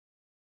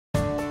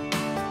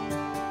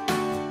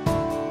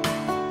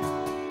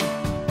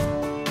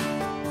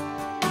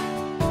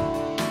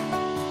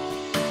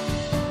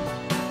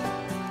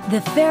The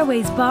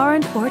Fairways Bar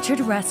and Orchard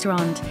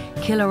Restaurant,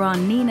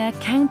 Kilruane,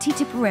 Nenagh, County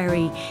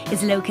Tipperary,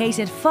 is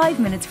located 5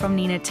 minutes from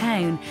Nenagh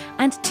Town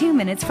and 2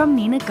 minutes from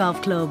Nenagh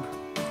Golf Club.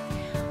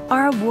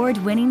 Our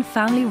award-winning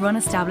family-run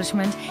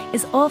establishment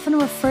is often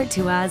referred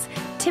to as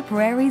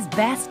Tipperary's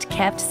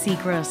best-kept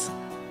secret.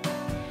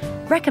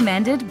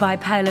 Recommended by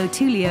Paolo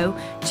Tullio,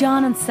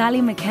 John and Sally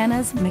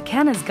McKenna's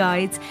McKennas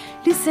Guides,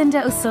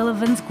 Lucinda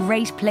O'Sullivan's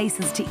Great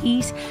Places to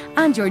Eat,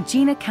 and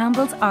Georgina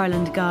Campbell's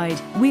Ireland Guide,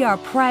 we are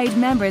proud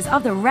members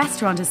of the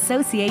Restaurant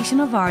Association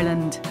of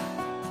Ireland.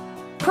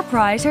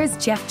 Proprietors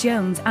Jeff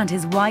Jones and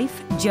his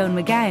wife, Joan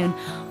McGowan,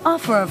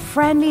 offer a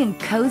friendly and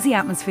cosy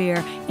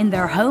atmosphere in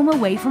their home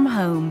away from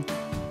home.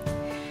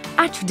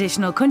 At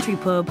traditional country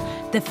pub,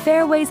 the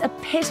Fairways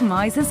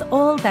epitomises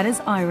all that is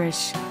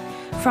Irish,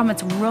 from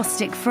its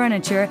rustic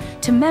furniture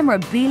to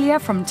memorabilia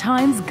from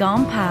times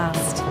gone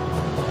past.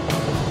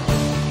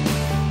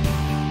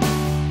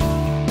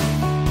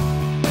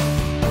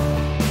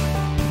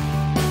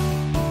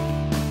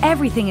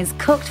 Everything is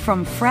cooked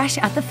from fresh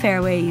at the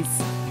Fairways.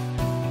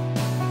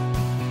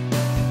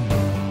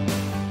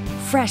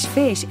 Fresh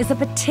fish is a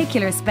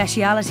particular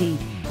speciality.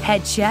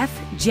 Head chef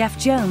Jeff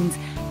Jones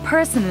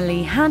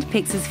personally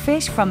handpicks his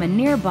fish from a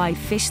nearby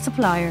fish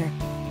supplier.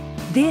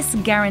 This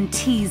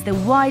guarantees the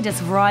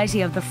widest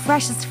variety of the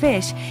freshest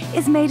fish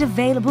is made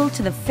available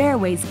to the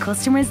Fairways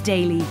customers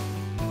daily.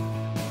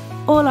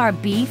 All our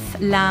beef,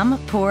 lamb,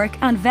 pork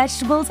and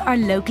vegetables are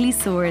locally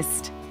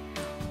sourced.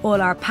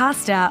 All our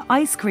pasta,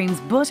 ice creams,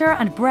 butter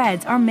and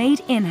breads are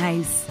made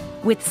in-house,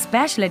 with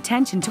special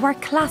attention to our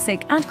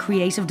classic and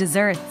creative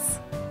desserts.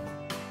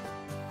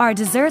 Our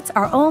desserts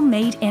are all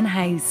made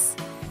in-house.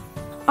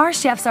 Our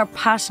chefs are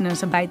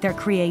passionate about their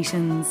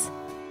creations.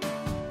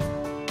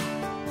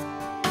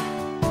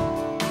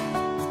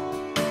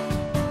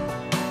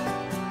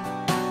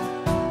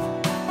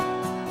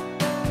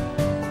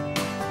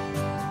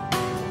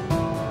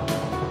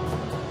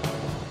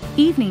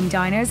 Evening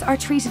diners are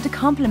treated to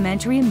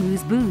complimentary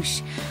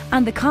amuse-bouche,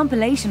 and the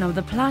compilation of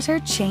the platter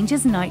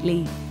changes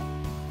nightly.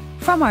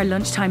 From our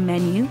lunchtime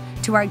menu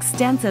to our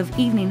extensive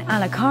evening à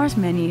la carte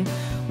menu,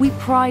 we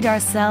pride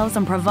ourselves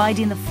on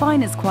providing the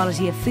finest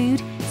quality of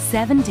food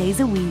 7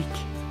 days a week.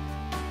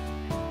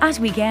 At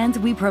weekends,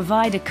 we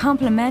provide a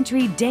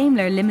complimentary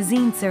Daimler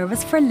Limousine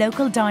service for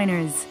local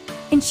diners,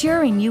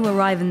 ensuring you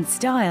arrive in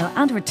style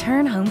and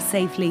return home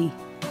safely.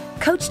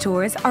 Coach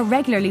tours are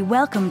regularly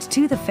welcomed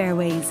to the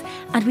Fairways,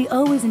 and we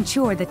always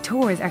ensure that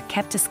tours are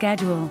kept to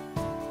schedule.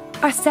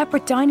 Our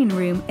separate dining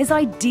room is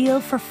ideal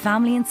for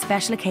family and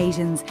special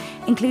occasions,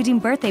 including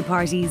birthday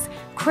parties,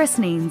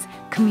 christenings,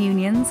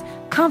 communions,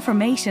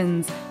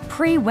 confirmations,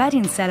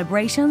 pre-wedding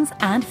celebrations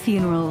and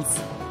funerals.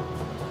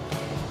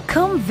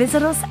 Come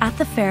visit us at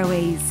the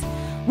Fairways.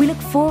 We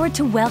look forward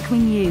to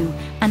welcoming you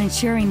and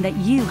ensuring that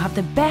you have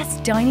the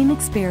best dining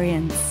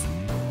experience.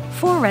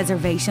 For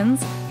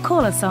reservations,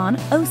 call us on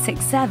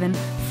 067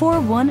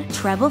 41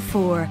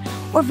 444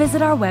 or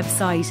visit our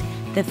website,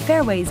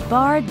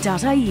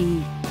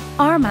 thefairwaysbar.ie.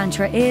 Our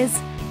mantra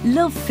is,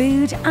 love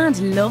food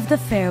and love the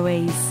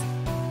Fairways.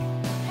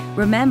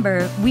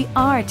 Remember, we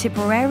are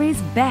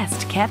Tipperary's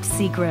best kept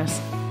secret.